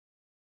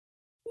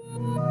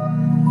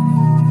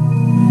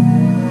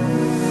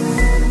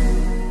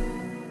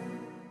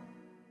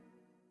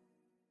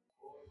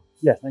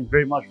Yeah, thank you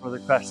very much for the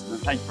question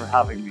and thank you for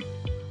having me.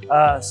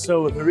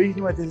 So the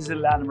reason why this is a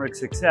landmark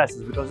success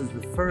is because it's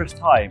the first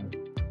time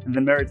in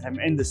the maritime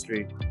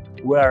industry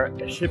where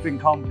a shipping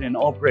company and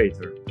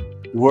operator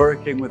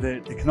working with a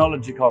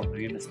technology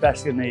company, and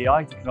especially an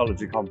AI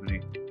technology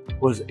company,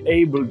 was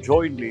able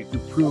jointly to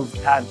prove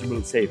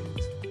tangible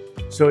savings.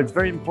 So it's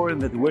very important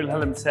that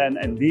Wilhelmsen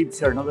and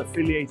DeepSea are not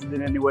affiliated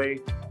in any way.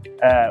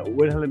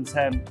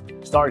 Wilhelmsen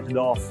started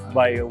off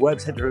by a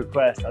website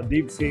request at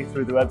DeepSea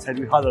through the website.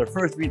 We had our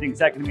first meeting,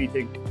 second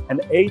meeting,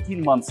 and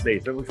 18 months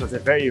later, which was a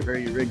very,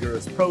 very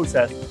rigorous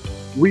process,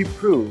 we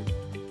proved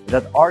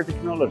that our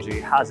technology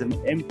has an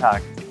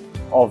impact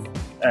of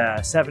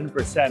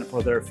 7%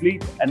 for their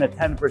fleet and a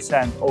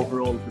 10%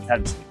 overall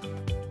potential.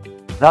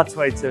 That's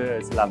why it's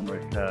a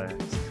landmark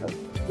success.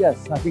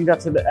 Yes, I think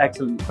that's an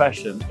excellent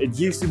question. It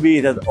used to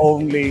be that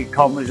only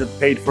companies that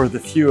paid for the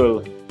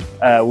fuel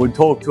would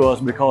talk to us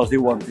because they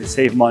want to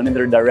save money,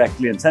 they're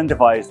directly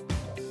incentivized.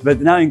 But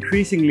now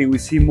increasingly we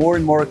see more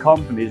and more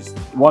companies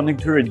wanting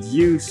to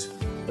reduce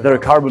their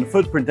carbon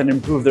footprint and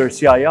improve their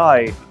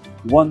CII,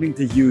 wanting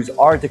to use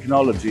our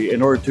technology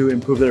in order to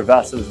improve their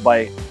vessels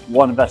by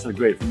one vessel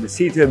grade, from a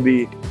C to a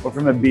B or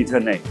from a B to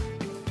an A.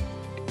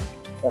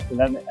 That's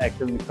an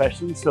excellent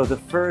question. So the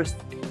first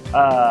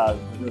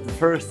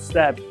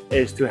step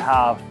is to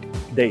have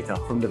data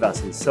from the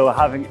vessels. So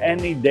having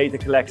any data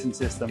collection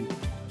system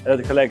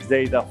that collects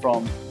data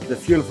from the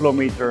fuel flow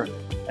meter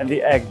and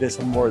the egg that's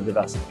on board the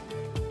vessel.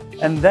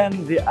 And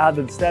then the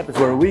added step is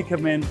where we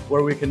come in,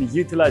 where we can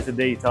utilize the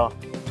data,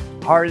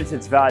 harness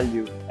its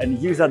value, and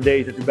use that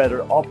data to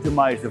better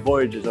optimize the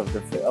voyages of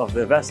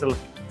the vessel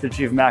to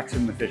achieve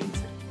maximum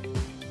efficiency.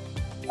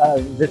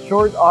 The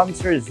short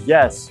answer is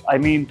yes. I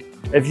mean,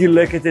 if you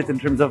look at it in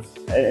terms of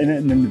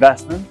an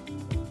investment,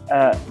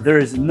 there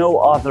is no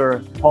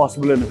other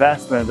possible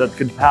investment that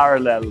could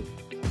parallel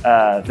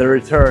the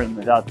return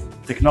that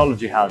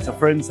technology has. So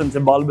for instance, a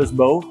bulbous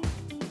bow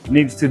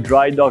needs to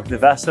dry dock the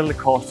vessel, it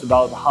costs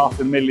about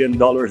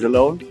 $500,000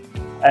 alone,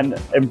 and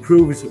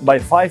improves by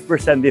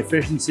 5% the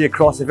efficiency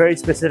across a very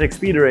specific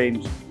speed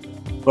range.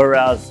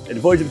 Whereas in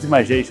voyage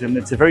optimization,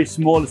 it's a very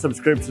small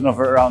subscription of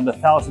around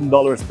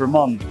 $1,000 per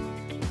month.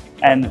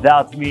 And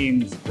that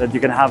means that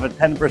you can have a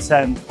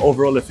 10%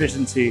 overall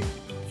efficiency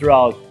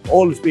throughout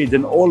all speeds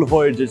and all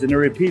voyages in a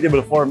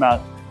repeatable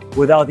format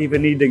without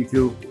even needing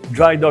to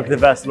dry dock the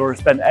vessel or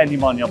spend any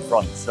money up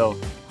front. So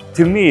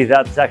to me,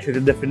 that's actually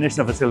the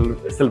definition of a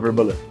silver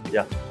bullet.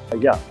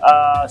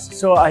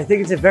 So I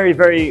think it's a very,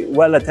 very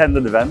well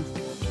attended event.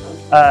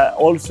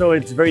 Also,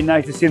 it's very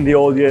nice to see in the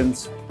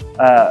audience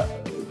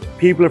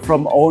people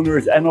from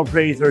owners and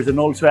operators and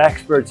also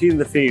experts in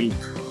the field,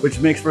 which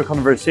makes for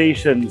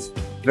conversations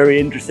very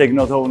interesting,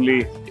 not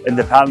only in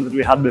the panel that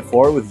we had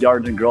before with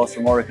Yard and Gross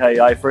from Oracle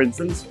AI, for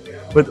instance,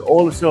 but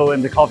also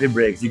in the coffee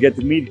breaks. You get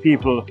to meet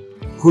people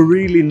who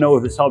really know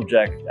the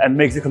subject and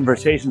makes the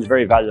conversations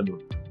very valuable.